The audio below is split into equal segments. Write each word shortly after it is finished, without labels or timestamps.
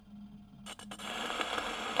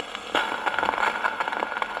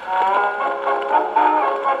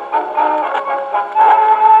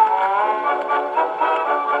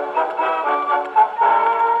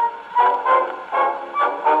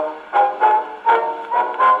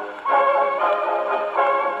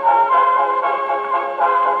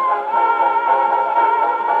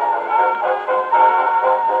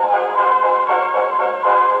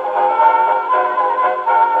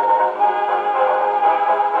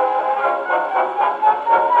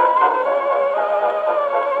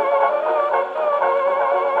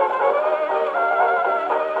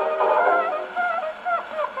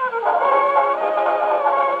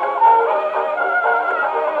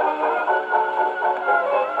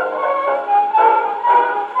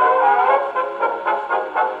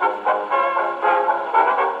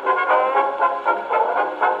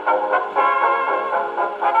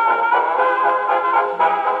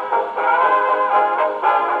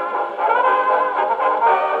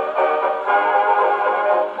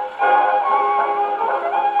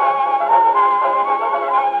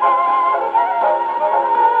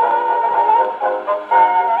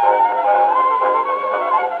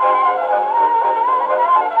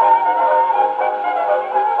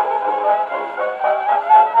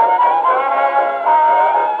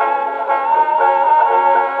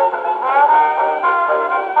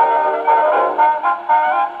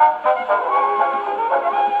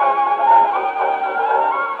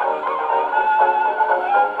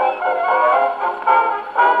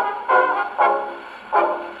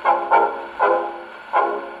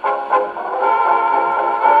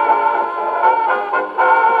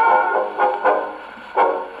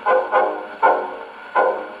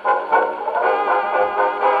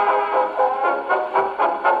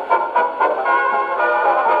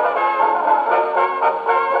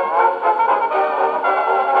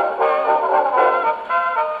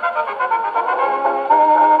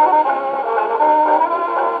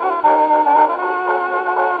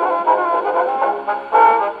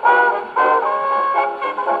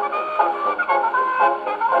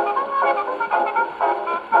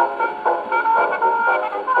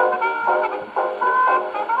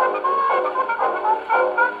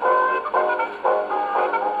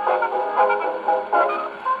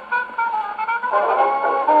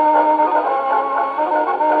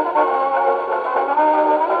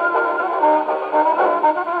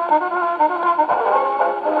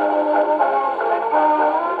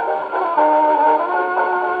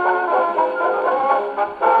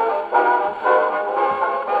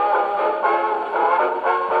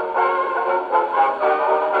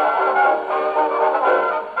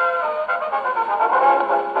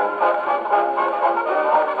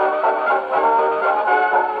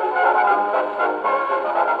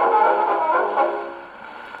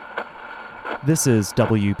This is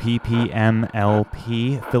WPPM-LP,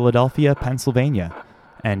 Philadelphia, Pennsylvania,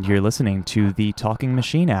 and you're listening to the Talking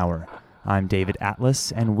Machine Hour. I'm David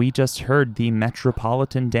Atlas, and we just heard the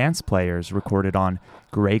Metropolitan Dance Players, recorded on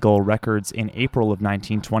Grey Gull Records in April of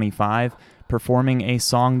 1925, performing a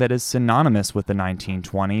song that is synonymous with the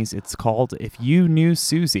 1920s. It's called If You Knew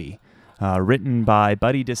Susie, written by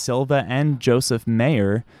Buddy DeSilva and Joseph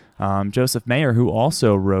Mayer. Joseph Mayer, who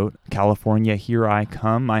also wrote California, Here I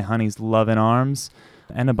Come, My Honey's Love in Arms,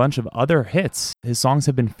 and a bunch of other hits. His songs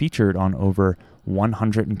have been featured on over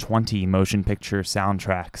 120 motion picture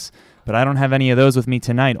soundtracks. But I don't have any of those with me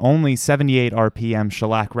tonight. Only 78 RPM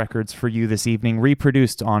shellac records for you this evening,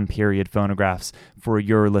 reproduced on period phonographs for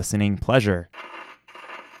your listening pleasure.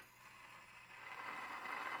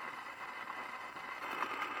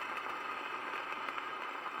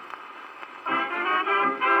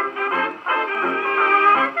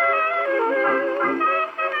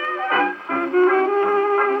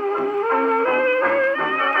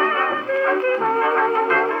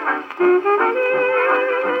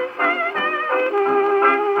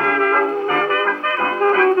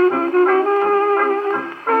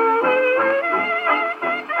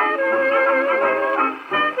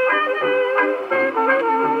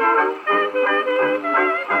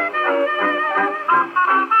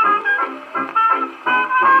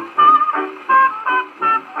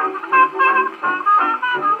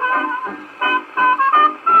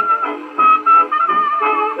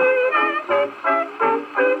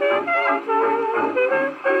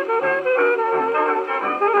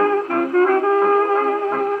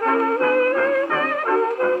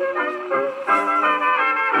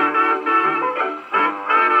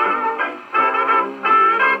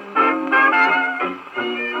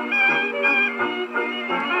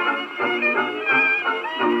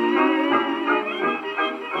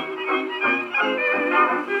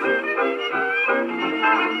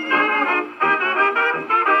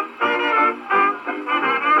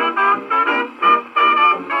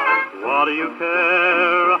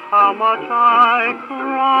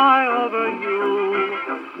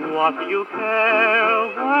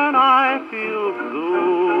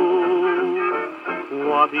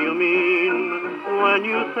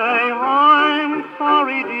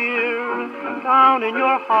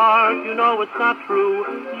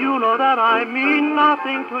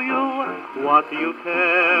 What do you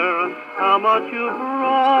care how much you've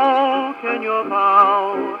broken your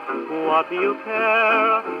vow? What do you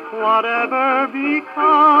care whatever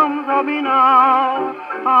becomes of me now?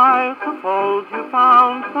 I suppose you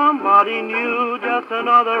found somebody new, just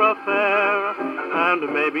another affair, and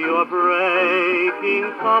maybe you're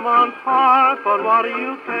breaking someone's heart, but what do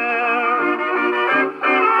you care?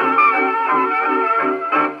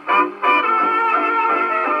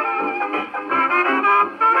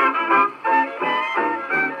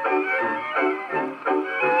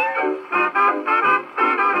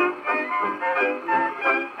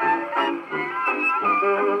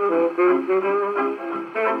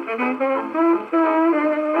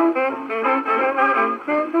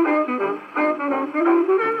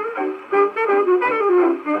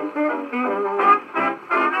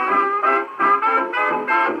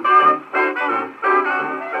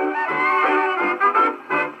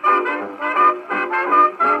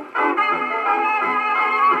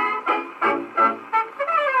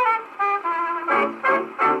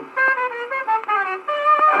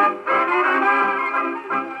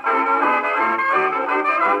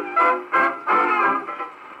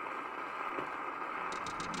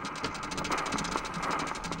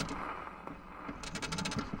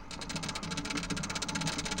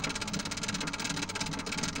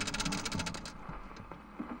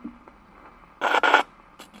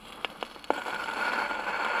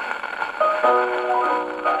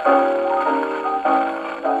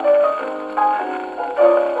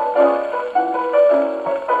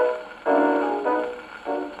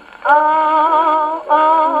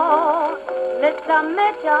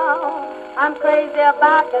 I'm crazy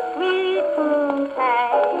about the sweet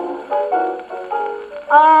poontang.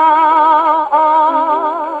 Oh,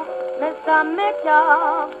 Mr.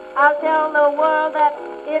 Mitchell, I'll tell the world that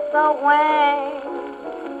it's a wang.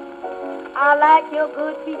 I like your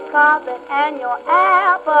good peach cobbler and your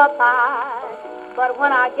apple pie, but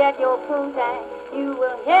when I get your poontang, you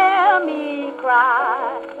will hear me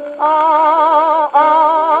cry. Oh,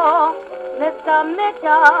 Mr.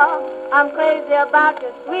 Mitchell, I'm crazy about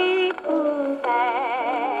your sweet poontang.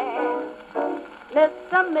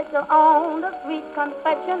 Mr. Mitchell owned a sweet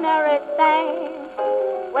confectionery stand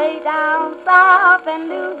way down south in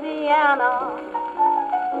Louisiana.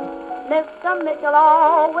 Mr. Mitchell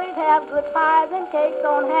always have good pies and cakes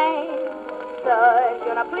on hand. such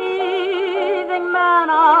in a pleasing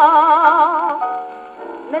manner.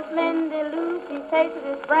 Miss Lindy Lou, she tasted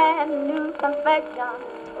his brand new confection.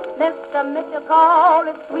 Mr. Mitchell called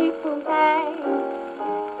it sweet poontang.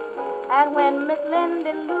 And when Miss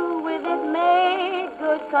Lindy Lou with it made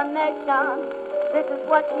good connection, this is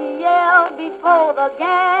what she yelled before the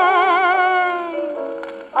gang.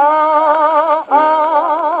 Oh,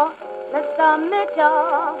 oh, Mr.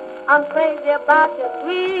 Mitchell, I'm crazy about your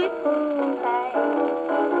sweet poontang.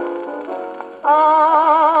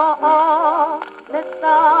 Oh, oh,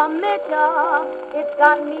 Mr. Mitchell, it's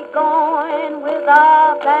got me going with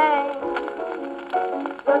a bang.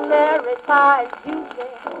 Your cherry pie is juicy,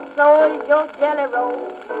 so is your jelly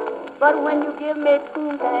roll. But when you give me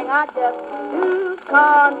poontang, I just lose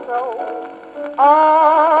control.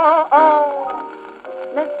 Oh, oh,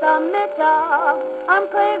 Mr. Mitchell, I'm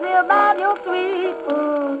crazy about your sweet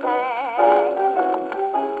poontang.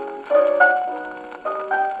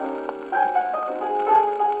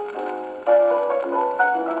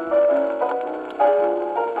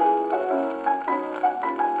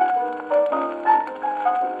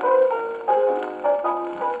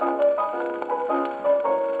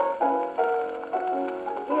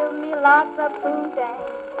 Lots of poontang,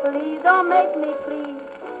 please don't make me please.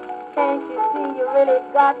 Can't you see you really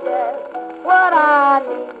got just what I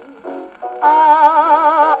need?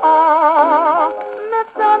 Oh, oh,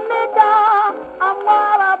 Mr. Mitchell, I'm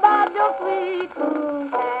all about your sweet poontang.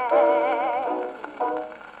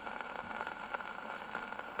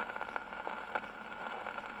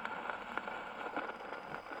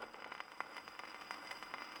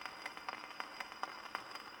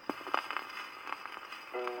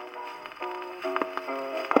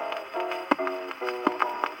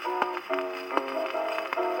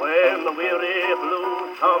 When the weary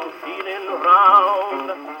blues come stealing round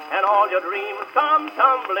and all your dreams come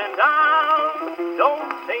tumbling down, don't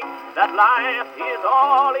think that life is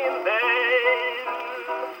all in vain.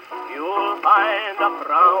 You'll find a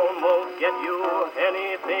frown won't get you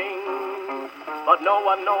anything, but no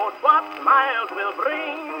one knows what smiles will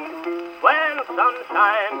bring when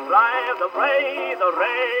sunshine drives away the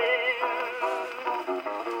rain.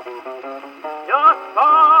 Just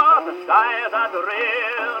for the skies are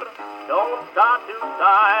drear, don't start to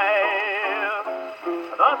sigh.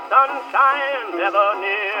 The sunshine's ever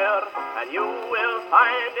near, and you will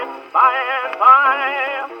find it by and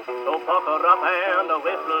by. So pucker up and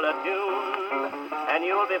whistle a tune, and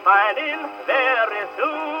you'll be finding very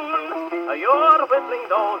soon you're whistling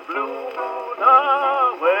those blues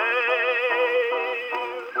away.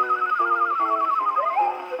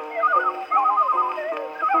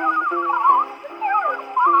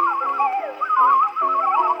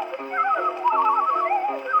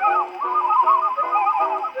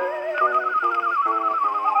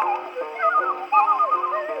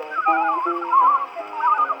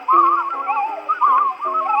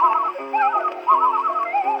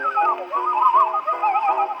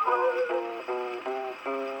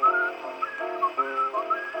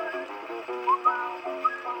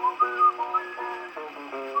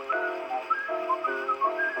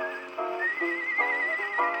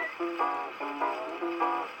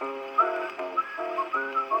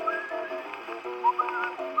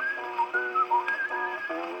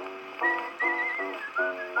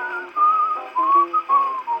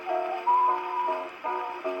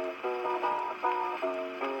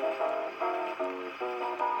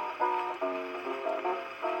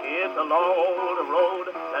 It's a long old road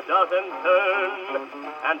that doesn't turn,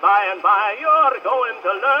 and by you're going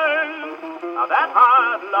to learn that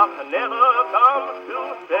hard luck never comes to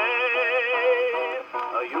stay.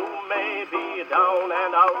 You may be down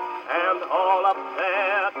and out and all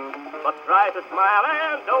upset, but try to smile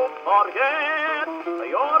and don't forget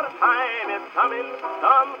your time is coming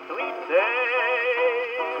some sweet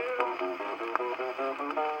day.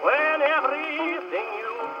 When everything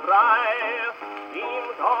you try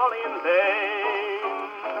seems all in vain,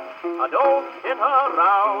 don't sit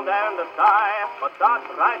around and sigh, but start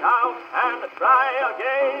right out and try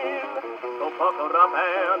again. So pucker up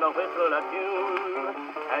and whistle a tune,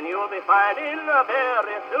 and you'll be finding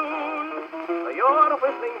very soon you're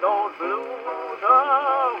whistling those blues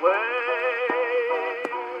away.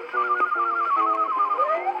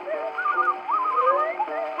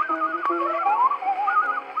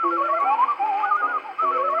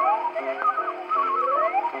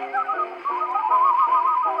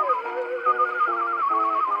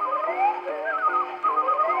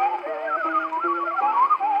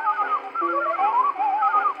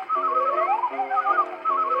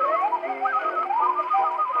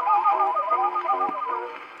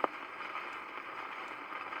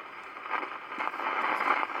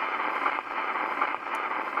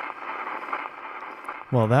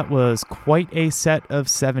 Well, that was quite a set of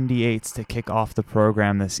 78s to kick off the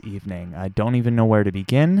program this evening. I don't even know where to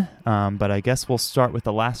begin, but I guess we'll start with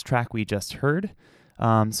the last track we just heard.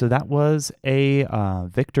 So that was a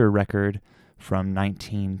Victor record from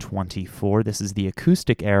 1924. This is the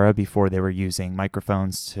acoustic era before they were using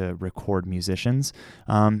microphones to record musicians.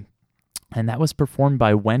 And that was performed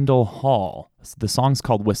by Wendell Hall. The song's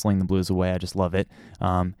called Whistling the Blues Away. I just love it.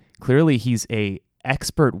 Clearly, he's a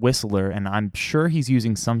expert whistler, and I'm sure he's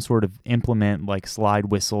using some sort of implement like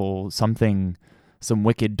slide whistle, some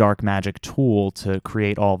wicked dark magic tool to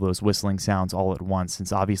create all those whistling sounds all at once,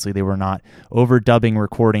 since obviously they were not overdubbing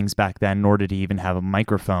recordings back then, nor did he even have a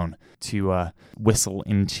microphone to whistle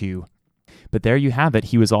into. But there you have it.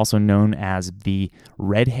 He was also known as the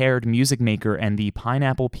red-haired music maker and the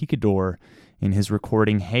pineapple picador in his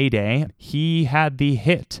recording heyday. He had the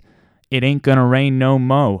hit It Ain't Gonna Rain No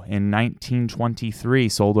Mo in 1923,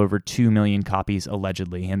 sold over 2 million copies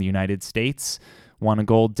allegedly in the United States, won a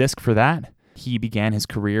gold disc for that. He began his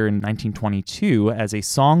career in 1922 as a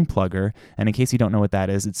song plugger, and in case you don't know what that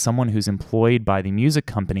is, it's someone who's employed by the music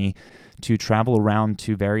company to travel around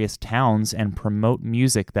to various towns and promote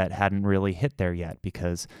music that hadn't really hit there yet,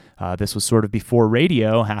 because this was sort of before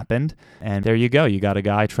radio happened. And there you go. You got a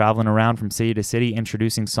guy traveling around from city to city,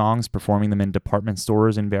 introducing songs, performing them in department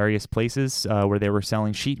stores in various places where they were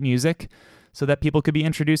selling sheet music so that people could be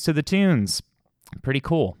introduced to the tunes. Pretty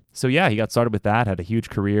cool. So yeah, he got started with that, had a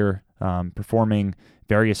huge career performing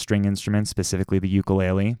various string instruments, specifically the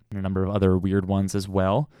ukulele, and a number of other weird ones as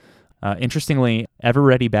well. Interestingly,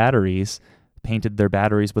 Ever-Ready Batteries painted their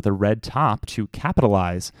batteries with a red top to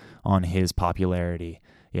capitalize on his popularity.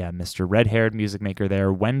 Yeah, Mr. Red-Haired music maker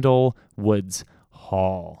there, Wendell Woods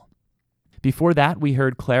Hall. Before that, we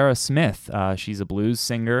heard Clara Smith. She's a blues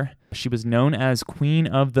singer. She was known as Queen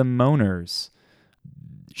of the Moaners.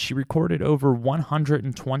 She recorded over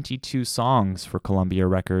 122 songs for Columbia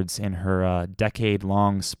Records in her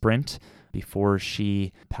decade-long sprint before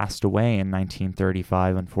she passed away in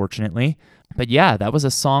 1935, unfortunately. But yeah, that was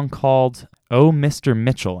a song called Oh, Mr.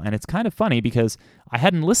 Mitchell, and it's kind of funny because I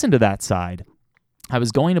hadn't listened to that side. I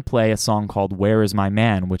was going to play a song called Where Is My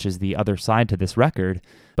Man, which is the other side to this record,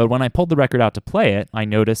 but when I pulled the record out to play it, I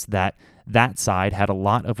noticed that that side had a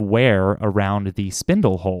lot of wear around the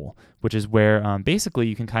spindle hole, which is where basically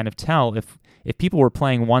you can kind of tell if people were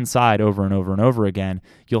playing one side over and over and over again,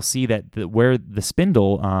 you'll see that where the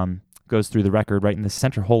spindle goes through the record, right in the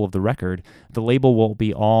center hole of the record, the label will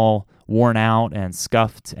be all worn out and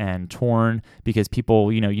scuffed and torn because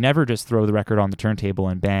people, you never just throw the record on the turntable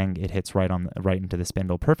and bang, it hits right into the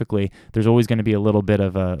spindle perfectly. There's always going to be a little bit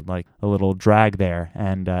of a little drag there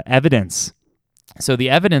and evidence. So the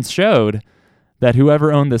evidence showed that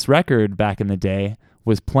whoever owned this record back in the day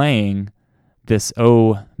was playing this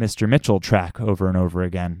Oh, Mr. Mitchell track over and over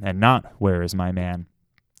again and not Where Is My Man.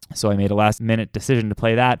 So I made a last-minute decision to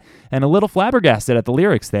play that, and a little flabbergasted at the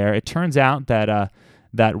lyrics there. It turns out that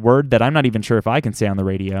that word that I'm not even sure if I can say on the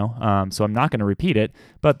radio, so I'm not going to repeat it,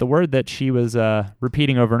 but the word that she was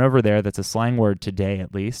repeating over and over there, that's a slang word today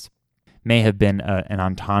at least, may have been an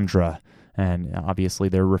entendre, and obviously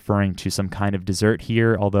they're referring to some kind of dessert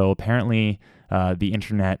here, although apparently the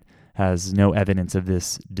internet has no evidence of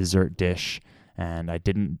this dessert dish, and I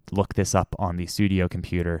didn't look this up on the studio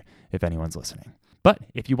computer if anyone's listening. But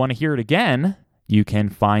if you want to hear it again, you can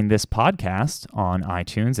find this podcast on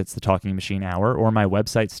iTunes. It's the Talking Machine Hour, or my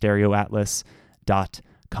website,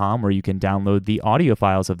 stereoatlas.com, where you can download the audio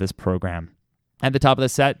files of this program. At the top of the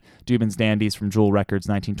set, Dubin's Dandies from Jewel Records,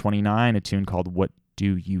 1929, a tune called What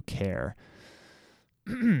Do You Care?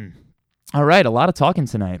 All right, a lot of talking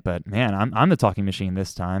tonight, but man, I'm the talking machine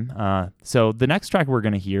this time. So the next track we're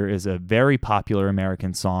going to hear is a very popular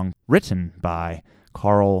American song written by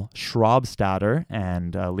Carl Schraubstatter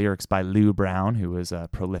and lyrics by Lou Brown, who was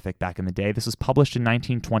prolific back in the day. This was published in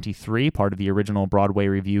 1923, part of the original Broadway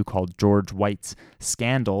review called George White's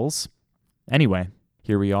Scandals. Anyway,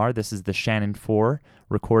 here we are. This is the Shannon 4,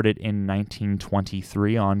 recorded in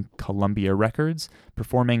 1923 on Columbia Records,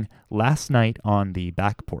 performing Last Night on the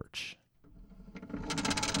Back Porch.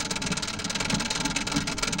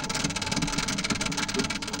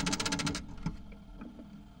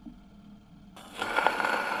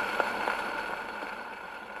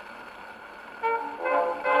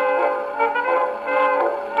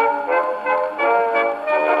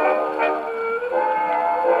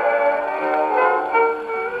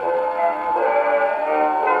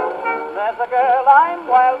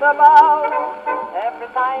 Every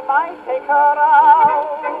time I take her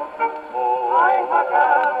out, I hug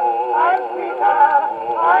her, I squeeze her,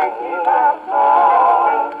 I keep her so,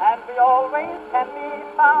 and we always can be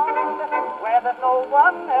found where there's no one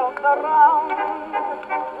around.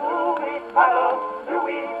 Louis Paddle,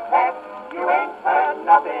 Louis Pep, you ain't heard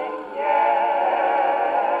nothing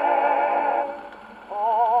yet.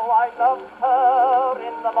 Oh, I love her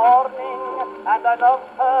in the morning, and I love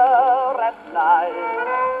her at night.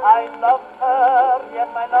 I love her, yes,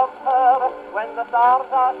 I love her, when the stars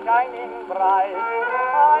are shining bright.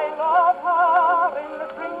 I love her in the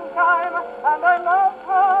springtime, and I love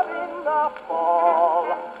her in the fall.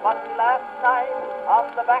 But last night, on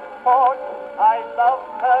the back porch, I loved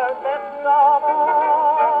her best of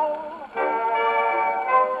all.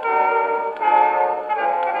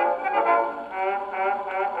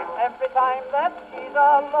 Every time that she's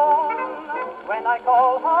alone, when I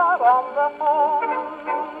call her on the phone,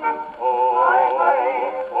 I worry,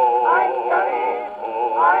 I worry,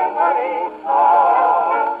 I worry so.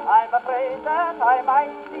 I'm afraid that I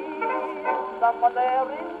might see someone there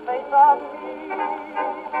in face of me.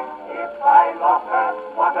 If I lost her,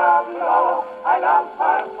 what a blow! I love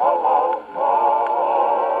her so, oh, oh.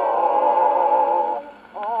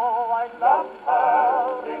 Oh, I love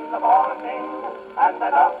her in the morning, and I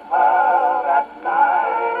love her at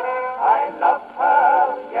night. I love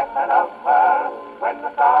her, yes, I love her, when the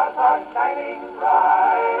stars are shining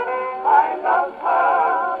bright. I love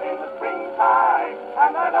her in the springtime,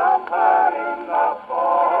 and I love her in the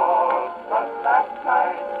fall. But last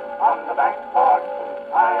night, on the back porch,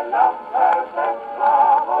 I loved her best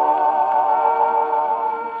of all.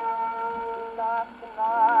 Last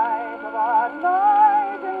night, the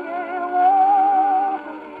nightingale woke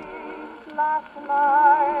me. Last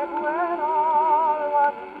night, when all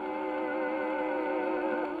was still,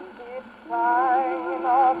 it sang in a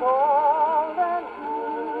golden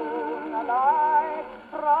moonlight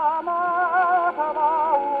from out of a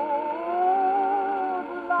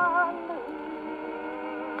woodland hill.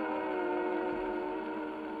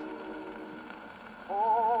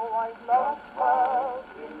 Oh, I love her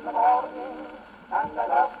in the morning, and I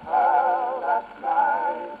love her at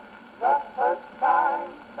night. The first time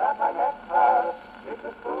that I met her, it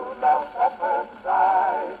was true love at first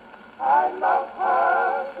sight. I love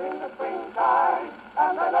her in the springtime,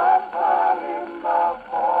 and I love her in the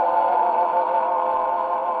fall.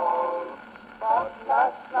 But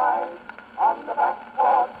last night, on the back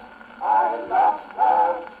porch, I loved her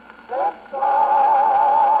best of all.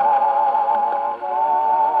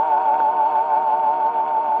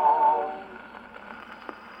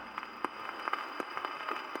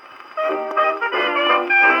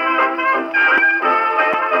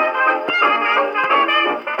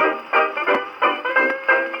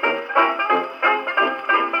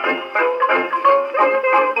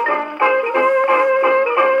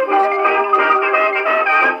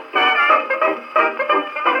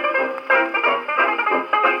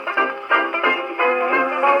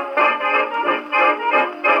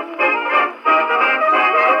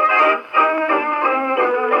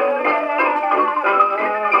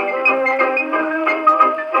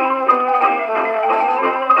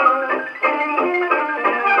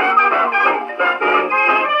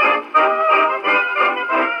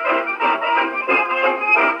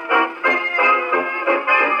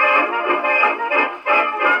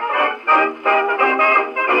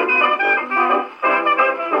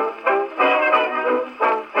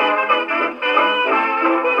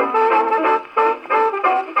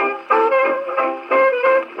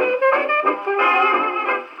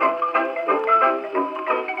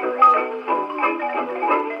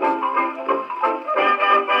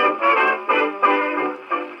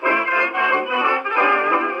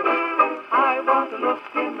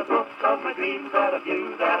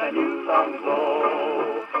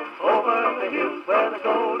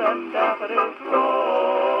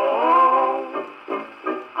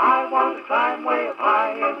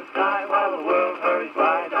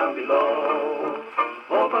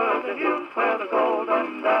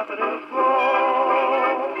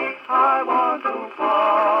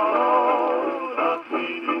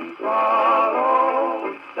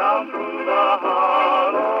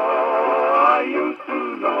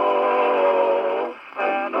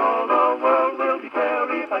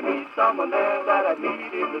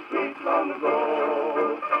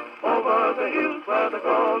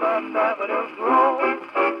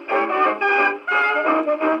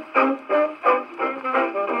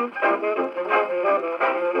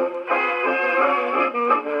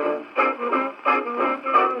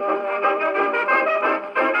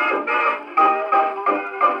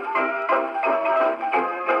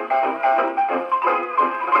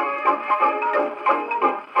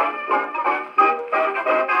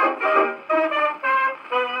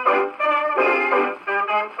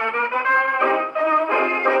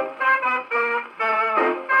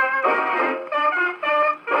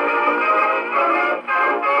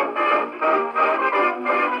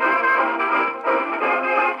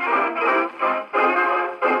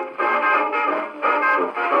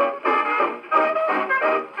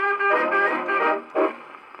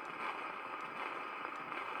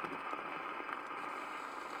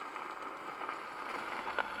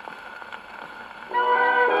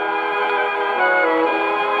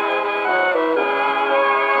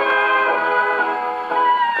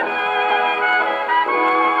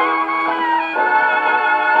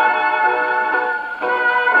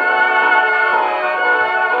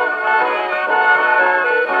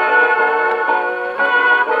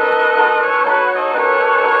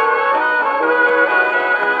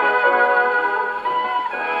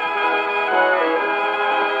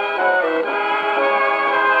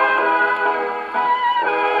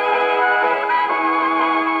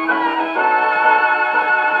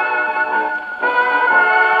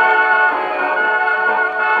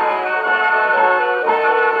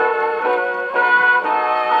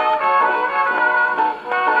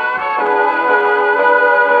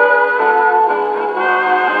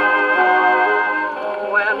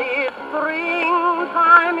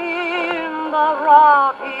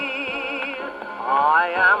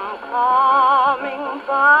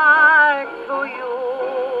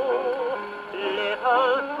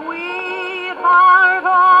 sweetheart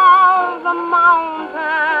of the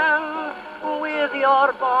mountain, with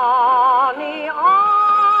your bonny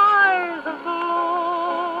eyes of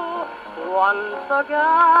blue. Once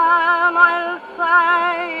again I'll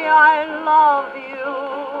say I love you,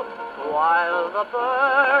 while the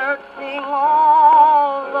birds sing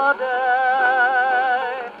all the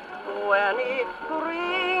day. When it's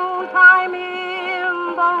springtime in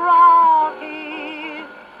the Rockies,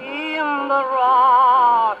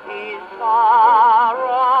 far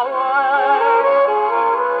away.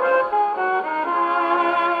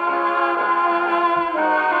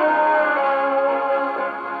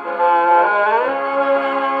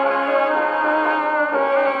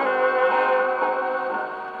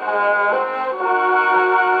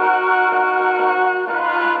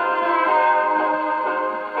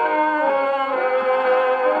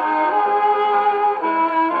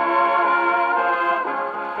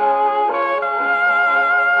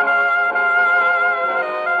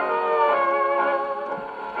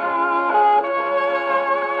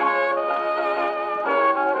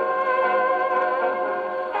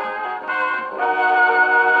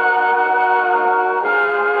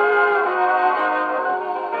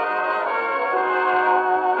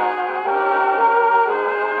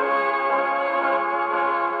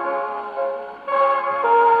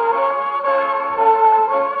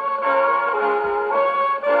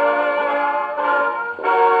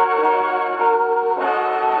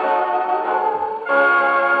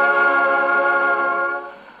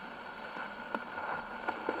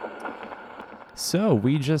 So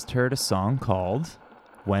we just heard a song called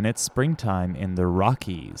When It's Springtime in the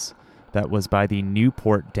Rockies. That was by the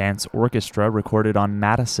Newport Dance Orchestra, recorded on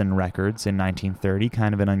Madison Records in 1930,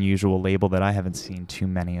 kind of an unusual label that I haven't seen too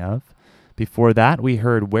many of. Before that, we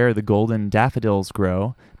heard Where the Golden Daffodils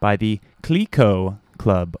Grow by the Kliko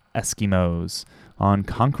Club Eskimos on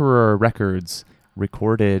Conqueror Records,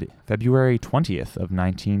 recorded February 20th of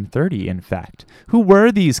 1930, in fact. Who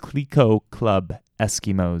were these Kliko Club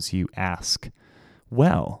Eskimos, you ask?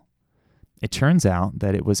 Well, it turns out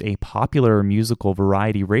that it was a popular musical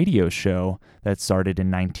variety radio show that started in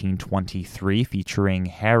 1923, featuring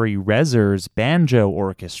Harry Reser's Banjo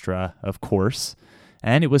Orchestra, of course,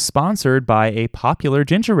 and it was sponsored by a popular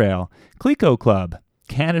ginger ale, Kliko Club,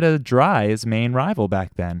 Canada Dry's main rival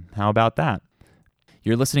back then. How about that?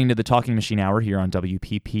 You're listening to the Talking Machine Hour here on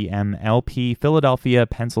WPPM LP, Philadelphia,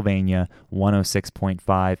 Pennsylvania,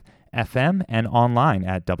 106.5 FM, and online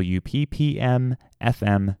at WPPMFM.org.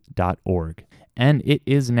 And it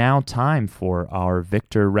is now time for our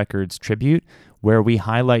Victor Records tribute, where we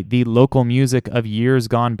highlight the local music of years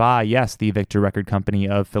gone by. Yes, the Victor Record Company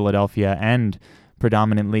of Philadelphia and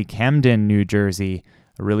predominantly Camden, New Jersey,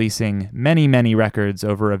 releasing many, many records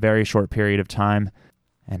over a very short period of time.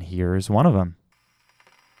 And here's one of them.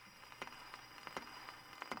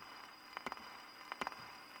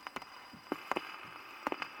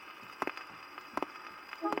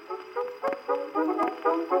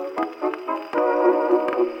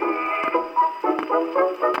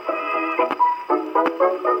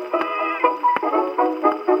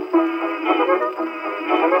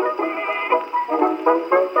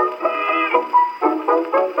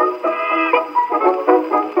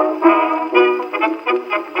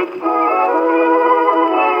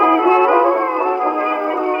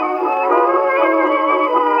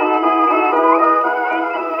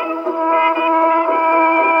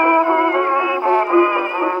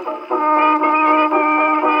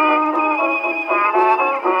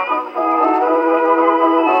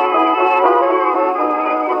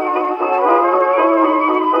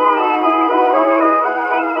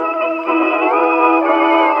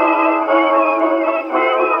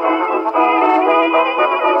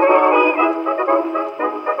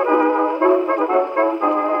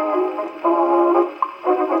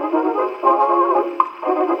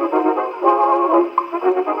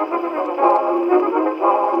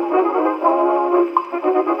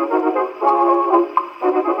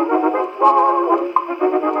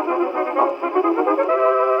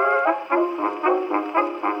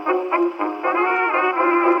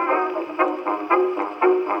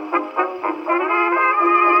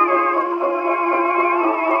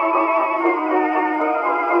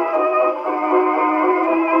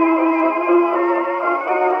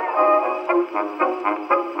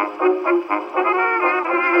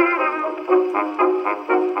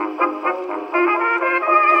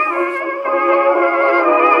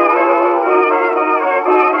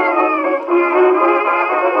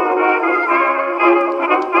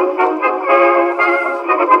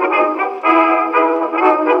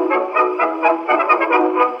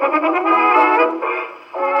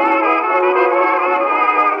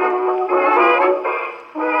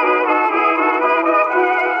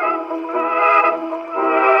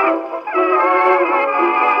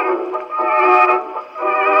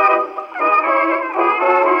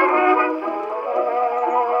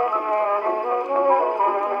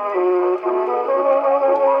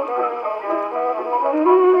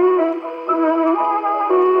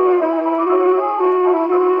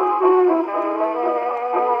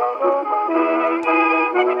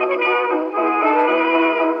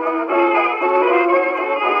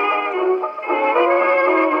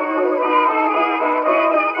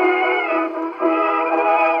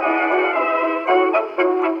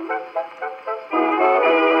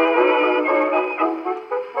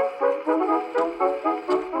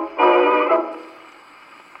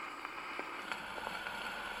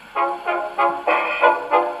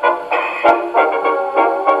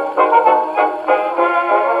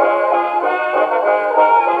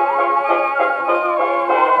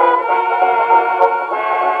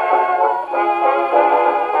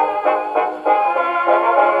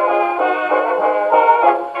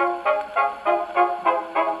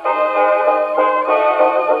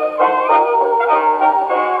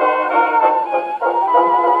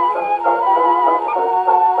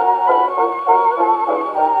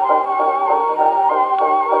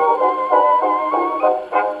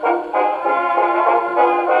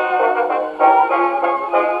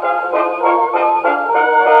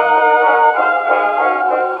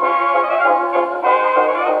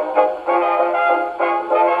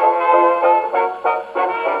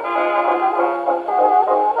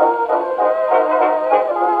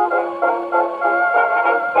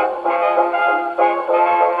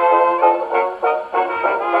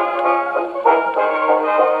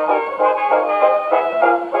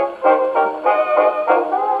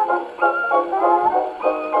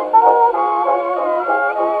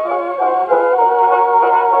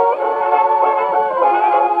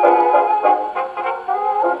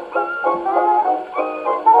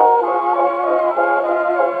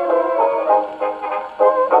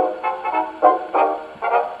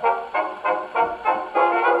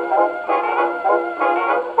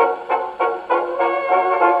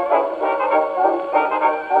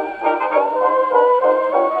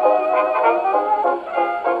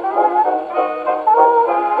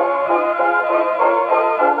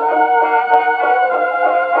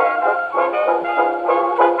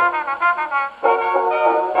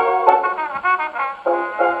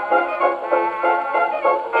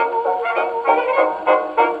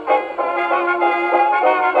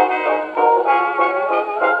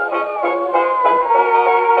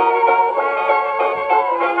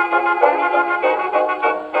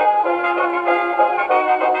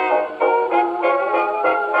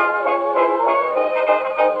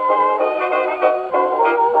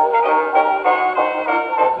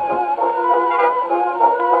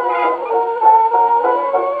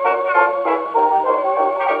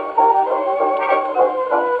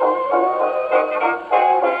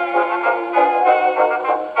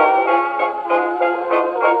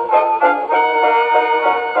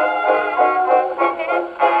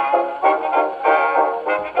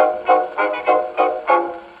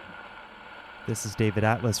 This is David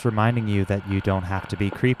Atlas reminding you that you don't have to be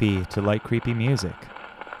creepy to like creepy music.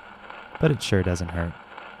 But it sure doesn't hurt.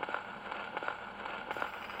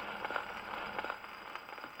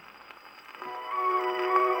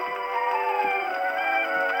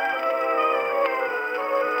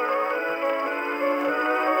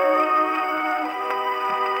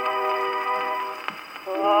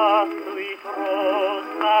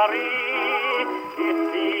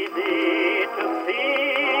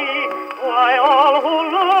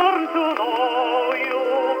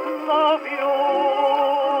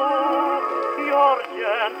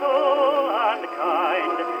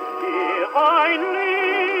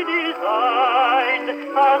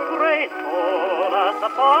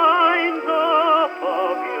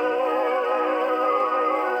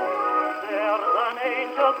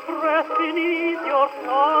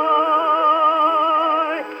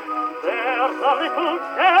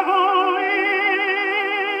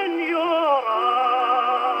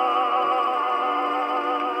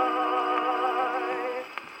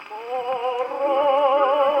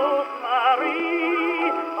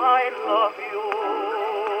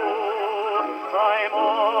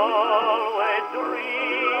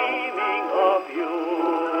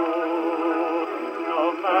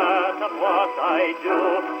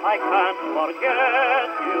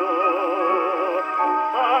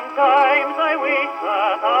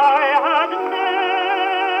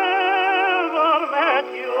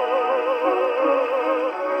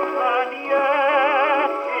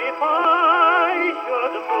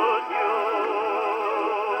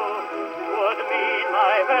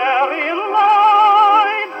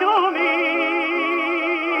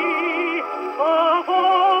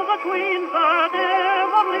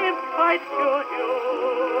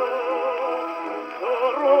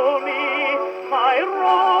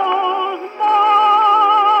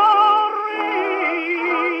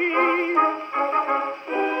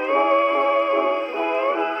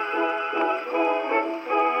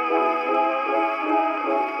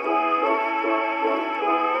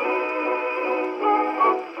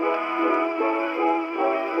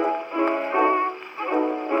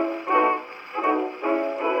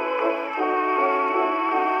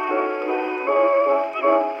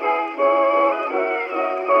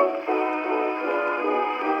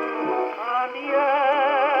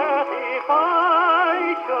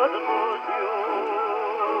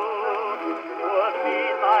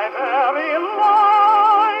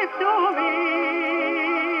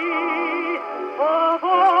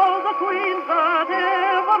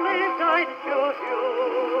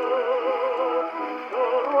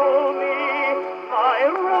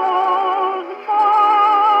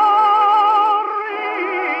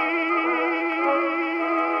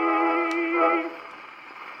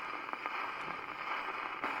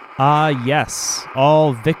 Yes,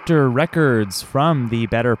 all Victor records from the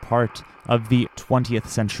better part of the 20th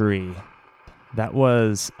century. That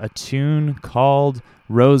was a tune called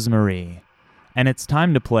Rosemary, and it's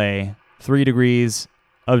time to play 3 Degrees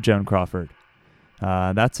of Joan Crawford.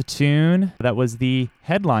 That's a tune that was the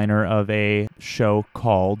headliner of a show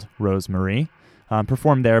called Rosemary,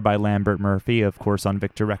 performed there by Lambert Murphy, of course, on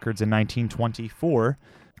Victor Records in 1924.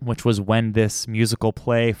 Which was when this musical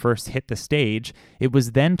play first hit the stage. It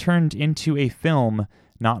was then turned into a film,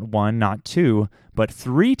 not 1, not 2, but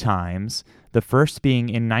 3 times, the first being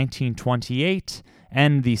in 1928,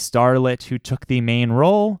 and the starlet who took the main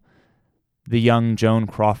role, the young Joan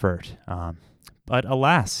Crawford. But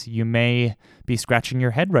alas, you may be scratching your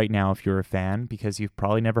head right now if you're a fan, because you've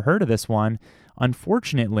probably never heard of this one.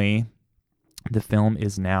 Unfortunately, the film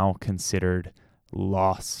is now considered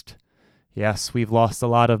lost. Yes, we've lost a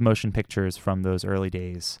lot of motion pictures from those early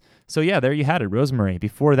days. So yeah, there you had it, Rosemary.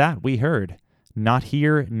 Before that, we heard Not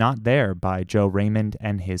Here, Not There by Joe Raymond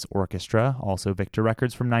and his orchestra, also Victor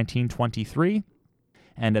Records from 1923.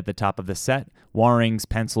 And at the top of the set, Waring's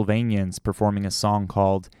Pennsylvanians performing a song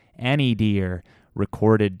called Annie Dear,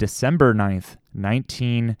 recorded December 9th,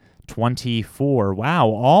 1924. Wow,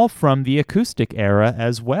 all from the acoustic era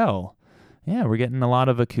as well. Yeah, we're getting a lot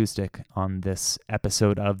of acoustic on this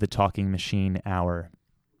episode of the Talking Machine Hour.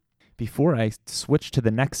 Before I switch to the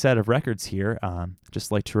next set of records here,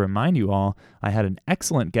 just like to remind you all, I had an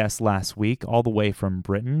excellent guest last week, all the way from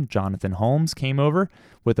Britain. Jonathan Holmes came over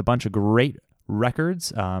with a bunch of great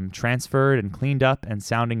records, transferred and cleaned up and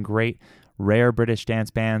sounding great, rare British dance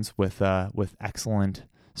bands with excellent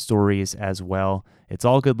stories as well. It's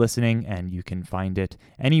all good listening, and you can find it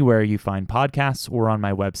anywhere you find podcasts or on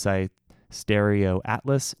my website,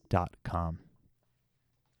 stereoatlas.com.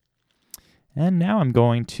 And now I'm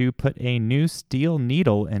going to put a new steel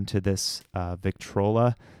needle into this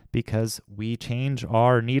Victrola because we change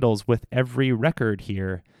our needles with every record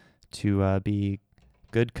here to be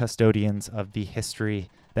good custodians of the history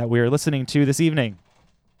that we are listening to this evening.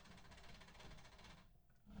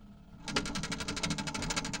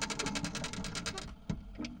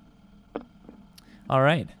 All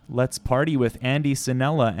right, let's party with Andy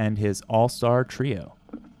Sinella and his All-Star Trio.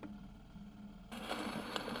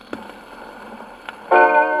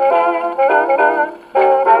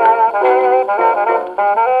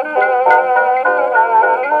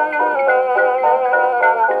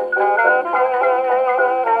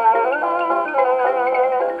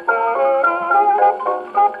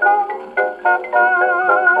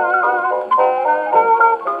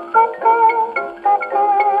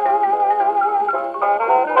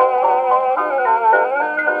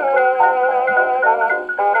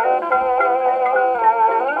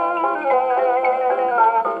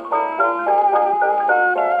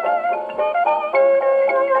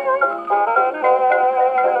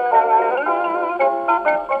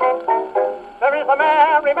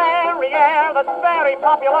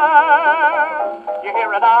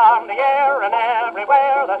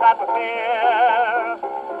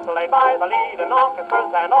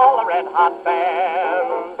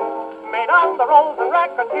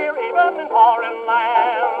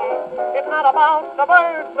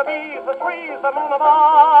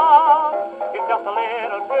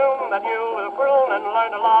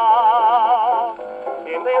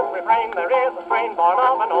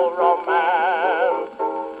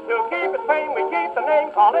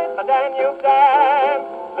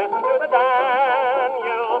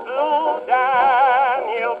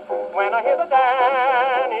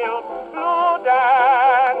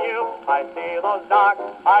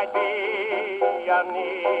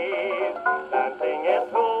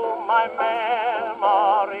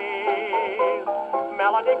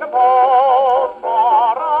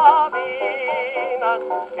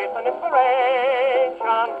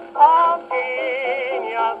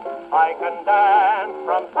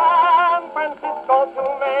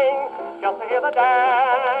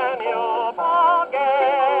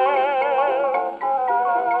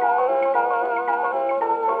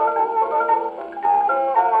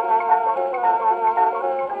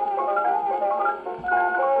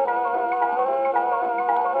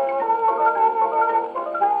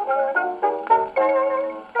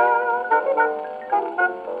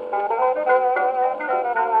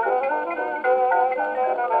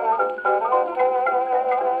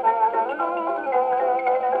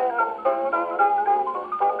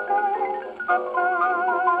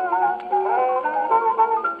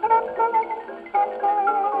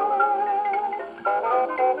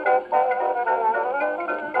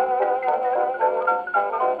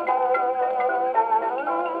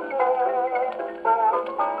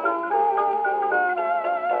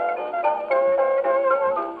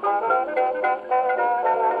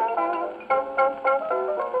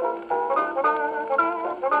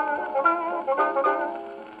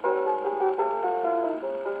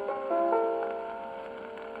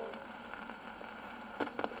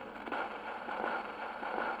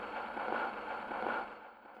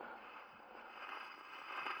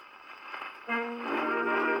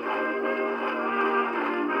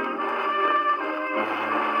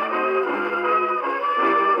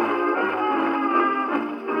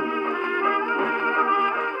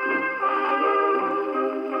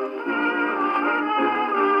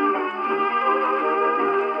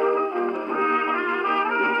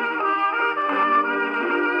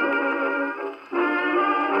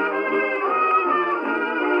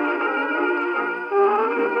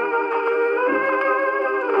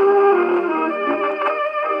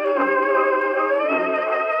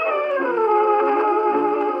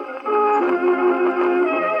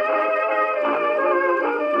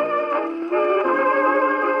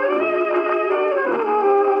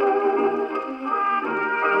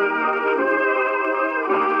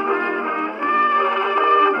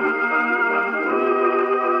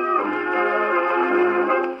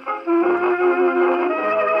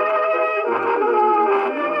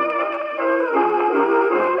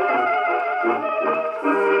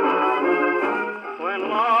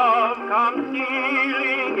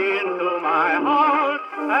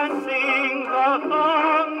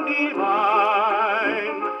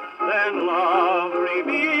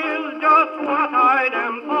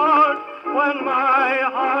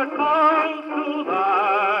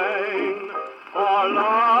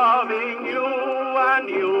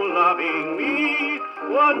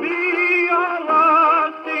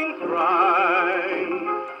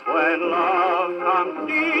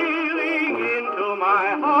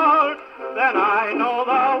 Then I know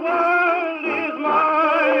the world is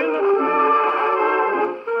mine.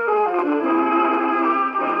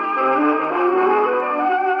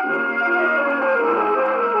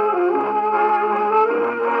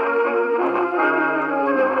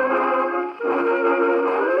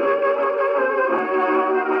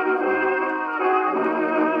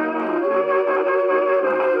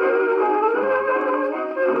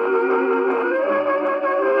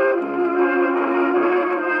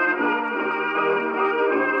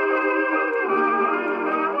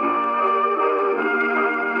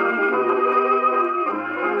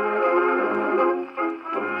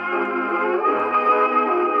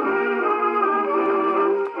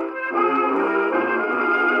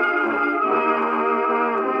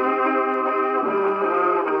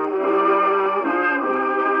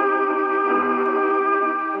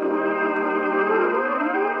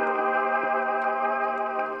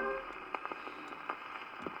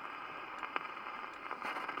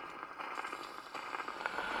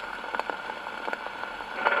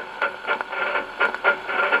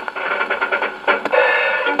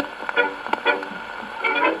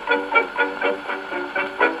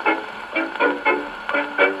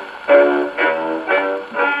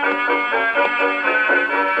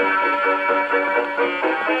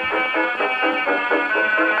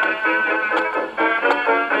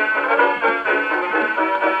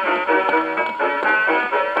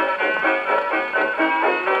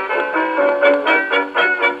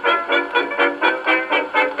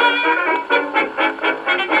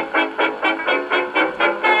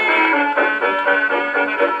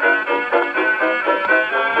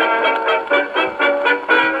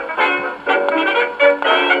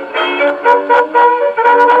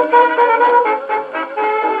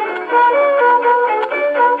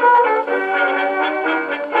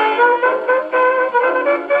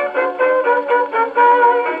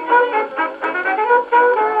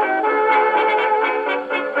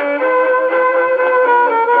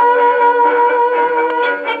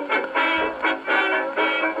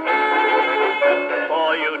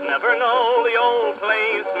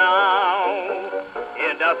 now.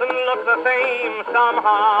 It doesn't look the same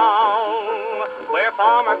somehow. Where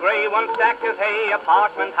Farmer Gray once stacked his hay,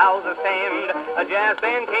 apartment houses stand. A jazz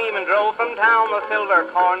band came and drove from town the Silver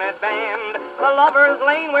Cornet Band. The Lover's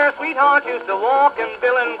Lane where sweethearts used to walk and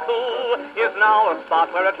bill and coo is now a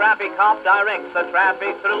spot where a traffic cop directs the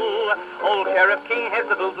traffic through. Old Sheriff King has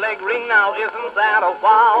the bootleg ring now, isn't that a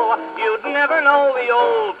wow? You'd never know the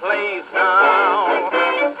old place now.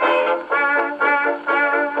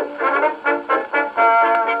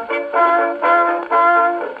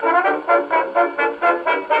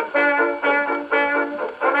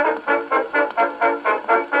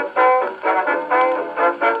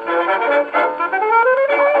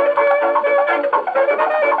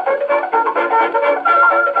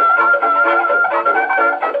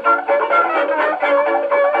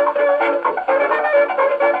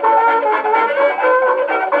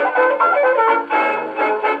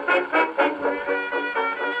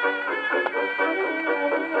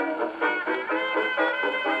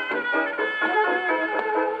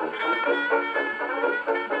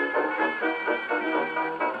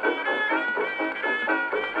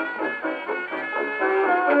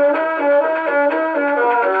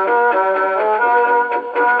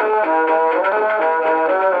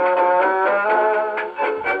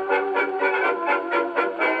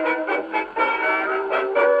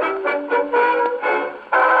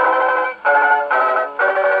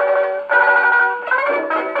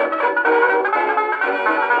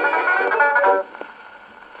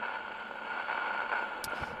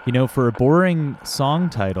 You know, for a boring song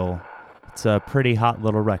title, it's a pretty hot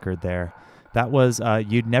little record there. That was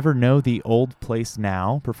You'd Never Know the Old Place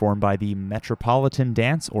Now, performed by the Metropolitan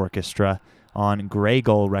Dance Orchestra on Grey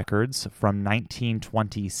Gull Records from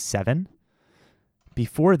 1927.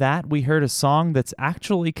 Before that, we heard a song that's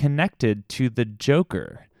actually connected to the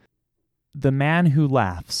Joker. The Man Who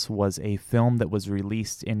Laughs was a film that was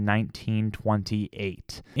released in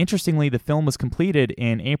 1928. Interestingly, the film was completed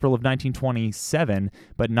in April of 1927,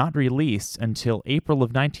 but not released until April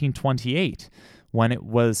of 1928, when it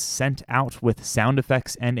was sent out with sound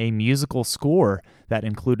effects and a musical score that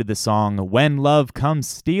included the song When Love Comes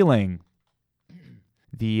Stealing.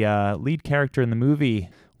 The lead character in the movie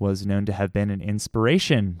was known to have been an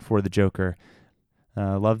inspiration for the Joker.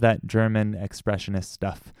 Love that German expressionist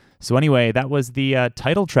stuff. So anyway, that was the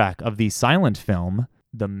title track of the silent film,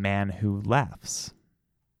 The Man Who Laughs.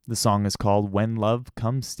 The song is called When Love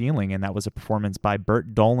Comes Stealing, and that was a performance by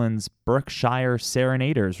Bert Dolan's Berkshire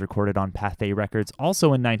Serenaders, recorded on Pathé Records, also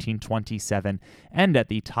in 1927, and at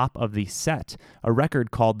the top of the set, a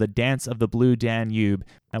record called The Dance of the Blue Danube.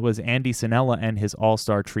 That was Andy Sanella and his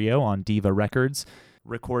all-star trio on Diva Records,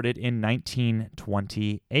 recorded in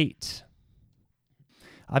 1928.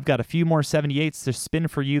 I've got a few more 78s to spin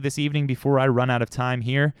for you this evening before I run out of time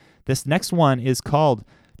here. This next one is called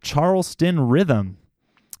Charleston Rhythm.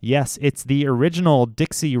 Yes, it's the original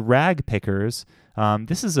Dixie Rag Pickers.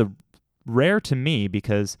 This is a rare to me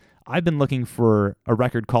because I've been looking for a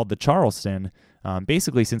record called the Charleston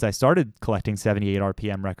basically since I started collecting 78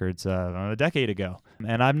 RPM records a decade ago.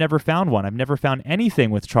 And I've never found one. I've never found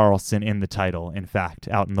anything with Charleston in the title, in fact,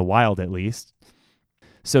 out in the wild at least.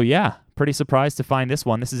 So yeah, pretty surprised to find this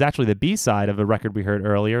one. This is actually the B-side of a record we heard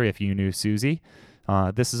earlier, If You Knew Susie.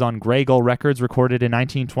 This is on Grey Gull Records, recorded in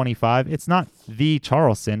 1925. It's not the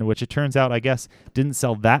Charleston, which it turns out, I guess, didn't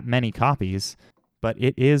sell that many copies, but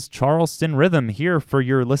it is Charleston Rhythm here for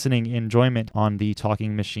your listening enjoyment on the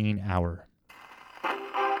Talking Machine Hour.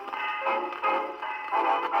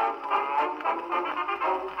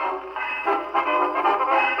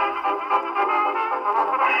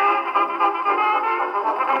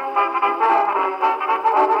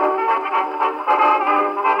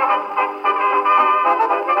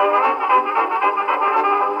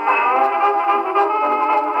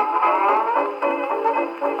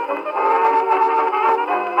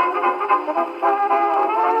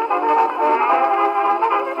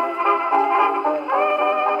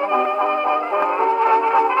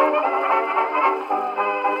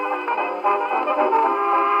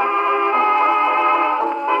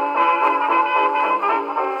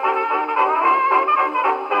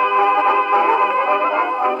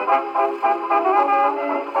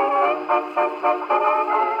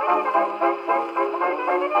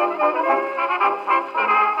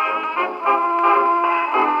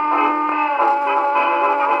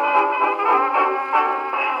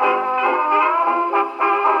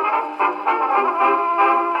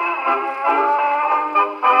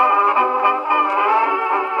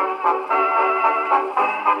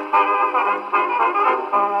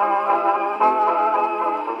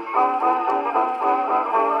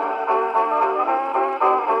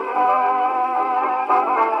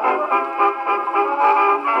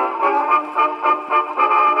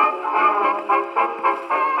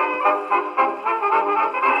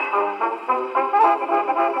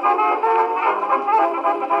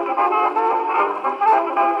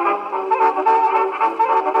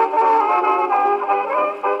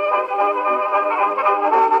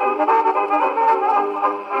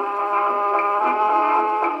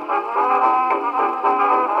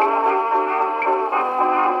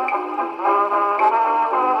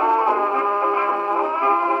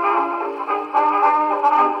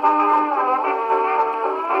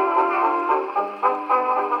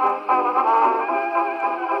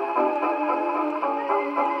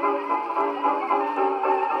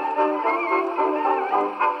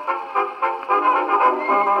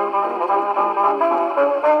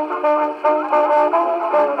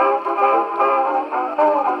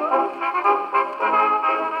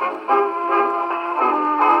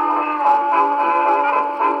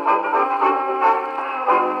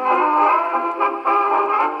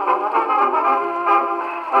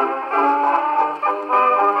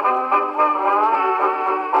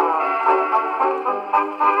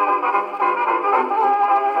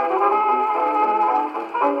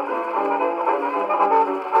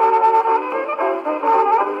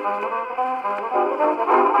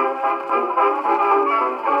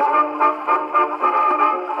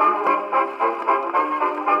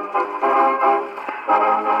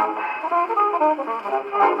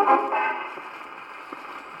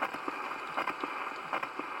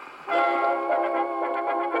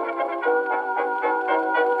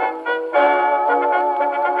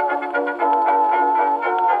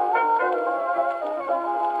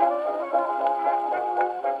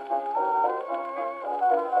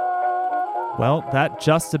 Well, that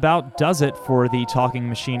just about does it for the Talking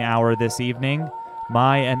Machine Hour this evening.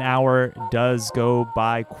 An hour does go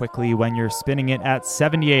by quickly when you're spinning it at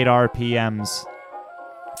 78 RPMs.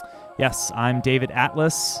 Yes, I'm David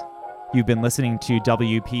Atlas. You've been listening to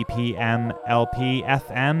WPPM LP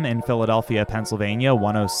FM in Philadelphia, Pennsylvania,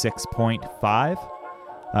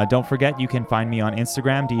 106.5. Don't forget, you can find me on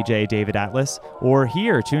Instagram, DJ David Atlas, or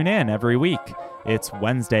here, tune in every week. It's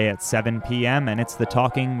Wednesday at 7 p.m., and it's the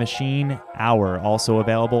Talking Machine Hour, also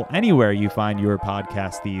available anywhere you find your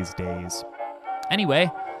podcast these days. Anyway,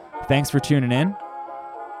 thanks for tuning in.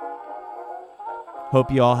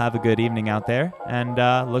 Hope you all have a good evening out there, and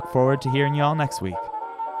look forward to hearing you all next week.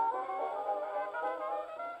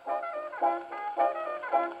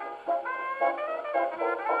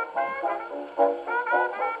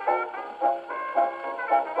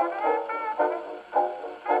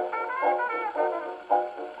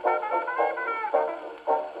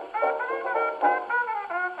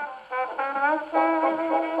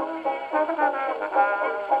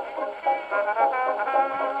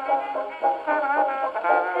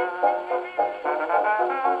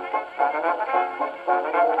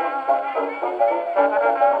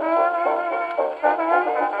 Thank you.